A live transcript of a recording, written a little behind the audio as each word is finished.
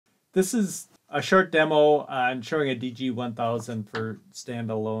This is a short demo on showing a DG-1000 for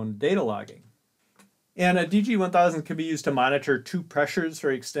standalone data logging. And a DG-1000 can be used to monitor two pressures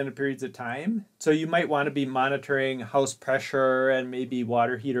for extended periods of time. So you might want to be monitoring house pressure and maybe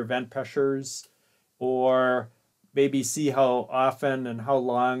water heater vent pressures, or maybe see how often and how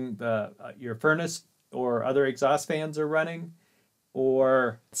long your furnace or other exhaust fans are running,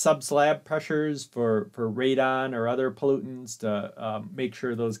 or sub-slab pressures for radon or other pollutants to make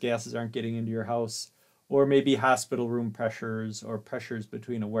sure those gases aren't getting into your house, or maybe hospital room pressures or pressures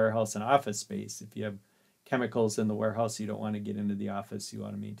between a warehouse and office space. If you have chemicals in the warehouse you don't want to get into the office, you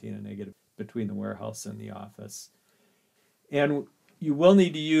want to maintain a negative between the warehouse and the office. And you will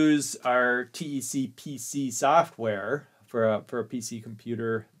need to use our TEC PC software for a PC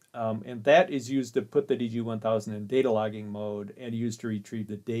computer. And that is used to put the DG-1000 in data logging mode and used to retrieve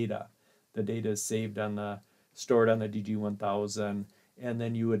the data. The data is saved stored on the DG-1000, and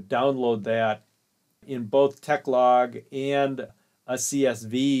then you would download that in both TechLog and a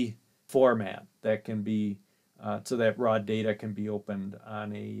CSV format that can be, so that raw data can be opened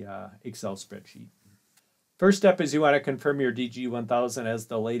on a Excel spreadsheet. First step is you want to confirm your DG-1000 as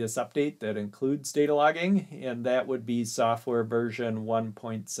the latest update that includes data logging, and that would be software version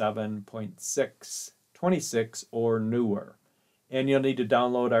 1.7.626 or newer. And you'll need to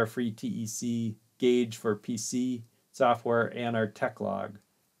download our free TEC gauge for PC software and our TechLog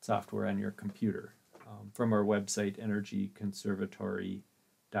software on your computer from our website,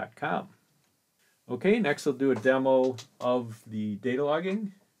 energyconservatory.com. Okay, next we'll do a demo of the data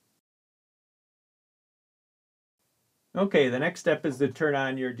logging. Okay, the next step is to turn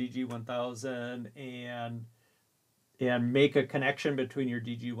on your DG-1000 and make a connection between your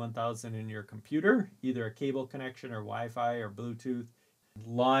DG-1000 and your computer, either a cable connection or Wi-Fi or Bluetooth.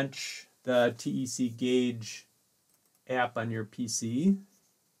 Launch the TEC Gauge app on your PC.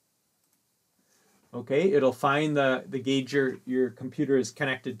 Okay, it'll find the gauge your computer is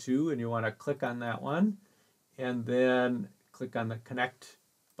connected to, and you want to click on that one, and then click on the Connect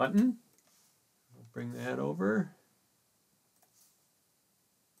button. We'll bring that over.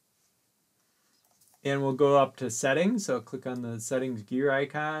 And we'll go up to Settings, so click on the Settings gear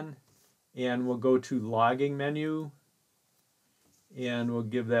icon, and we'll go to Logging menu, and we'll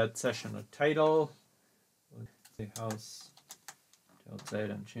give that session a title. House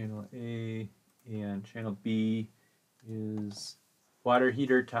outside on channel A, and channel B is water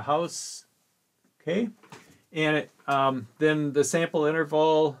heater to house. Okay, and then the sample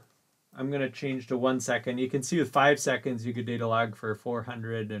interval, I'm going to change to 1 second. You can see with 5 seconds you could data log for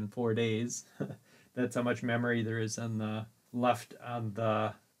 404 days. That's how much memory there is on the left on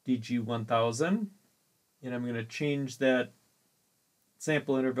the DG-1000. And I'm going to change that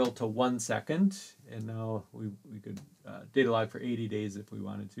sample interval to 1 second. And now we could data log for 80 days if we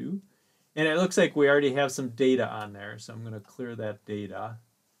wanted to. And it looks like we already have some data on there. So I'm going to clear that data.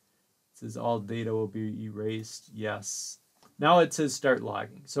 It says all data will be erased. Yes. Now it says start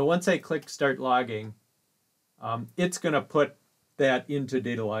logging. So once I click start logging, it's going to put that into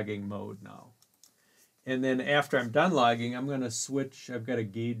data logging mode now. And then after I'm done logging, I'm going to switch. I've got a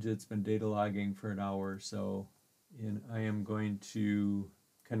gauge that's been data logging for an hour or so, and I am going to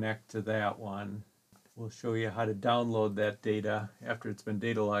connect to that one. We'll show you how to download that data after it's been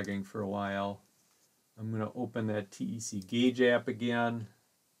data logging for a while. I'm going to open that TEC Gauge app again.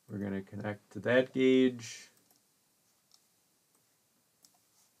 We're going to connect to that gauge.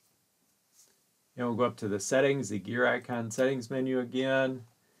 And we'll go up to the settings, the gear icon settings menu again,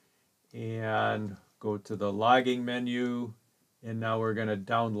 and go to the logging menu, and now we're going to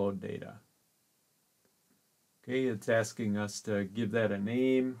download data. Okay, it's asking us to give that a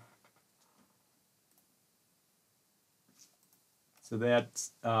name. So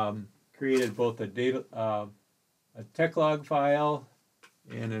that's created both a TechLog file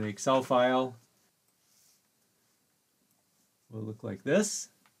and an Excel file. Will look like this.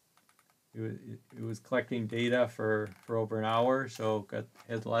 It was collecting data for over an hour, so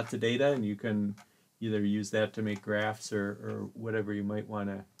has lots of data, and you can either use that to make graphs or whatever you might want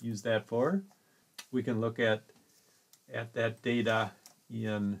to use that for. We can look at that data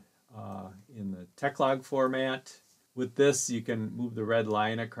in the TechLog format. With this, you can move the red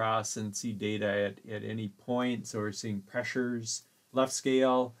line across and see data at any point. So we're seeing pressures, left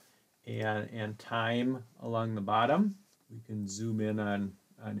scale, and time along the bottom. We can zoom in on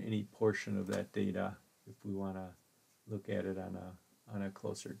any portion of that data if we want to look at it on a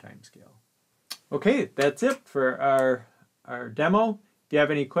closer time scale. Okay, that's it for our demo. If you have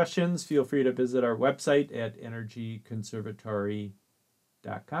any questions, feel free to visit our website at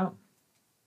energyconservatory.com.